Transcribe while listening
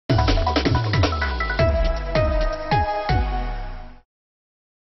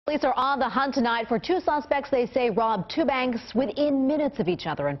Police are on the hunt tonight for two suspects they say robbed two banks within minutes of each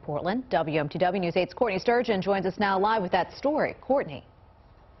other in Portland. WMTW News 8's Courtney Sturgeon joins us now live with that story. Courtney.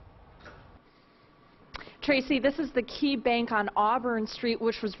 Tracy, this is the Key Bank on Auburn Street,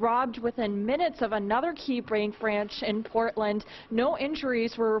 which was robbed within minutes of another Key Bank branch in Portland. No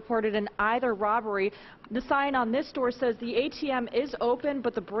injuries were reported in either robbery. The sign on this door says the ATM is open,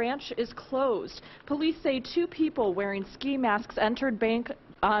 but the branch is closed. Police say two people wearing ski masks entered bank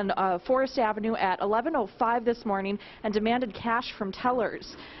on Forest Avenue at 11:05 this morning and demanded cash from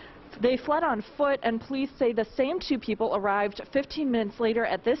tellers. They fled on foot, and police say the same two people arrived 15 minutes later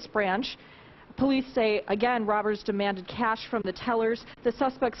at this branch. Police say, again, robbers demanded cash from the tellers. The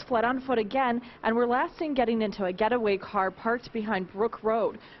suspects fled on foot again and were last seen getting into a getaway car parked behind Brook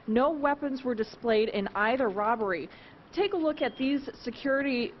Road. No weapons were displayed in either robbery. Take a look at these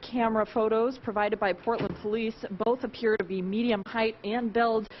security camera photos provided by Portland police. Both appear to be medium height and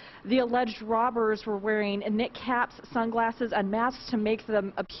build. The alleged robbers were wearing knit caps, sunglasses, and masks to make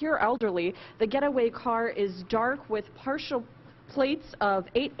them appear elderly. The getaway car is dark with partial plates of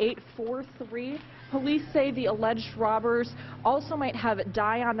 8843. Police say the alleged robbers also might have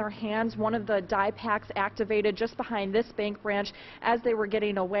dye on their hands. One of the dye packs activated just behind this bank branch as they were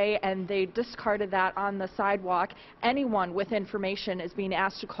getting away, and they discarded that on the sidewalk. Anyone with information is being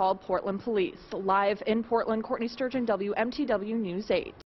asked to call Portland Police. Live in Portland, Courtney Sturgeon, WMTW News 8.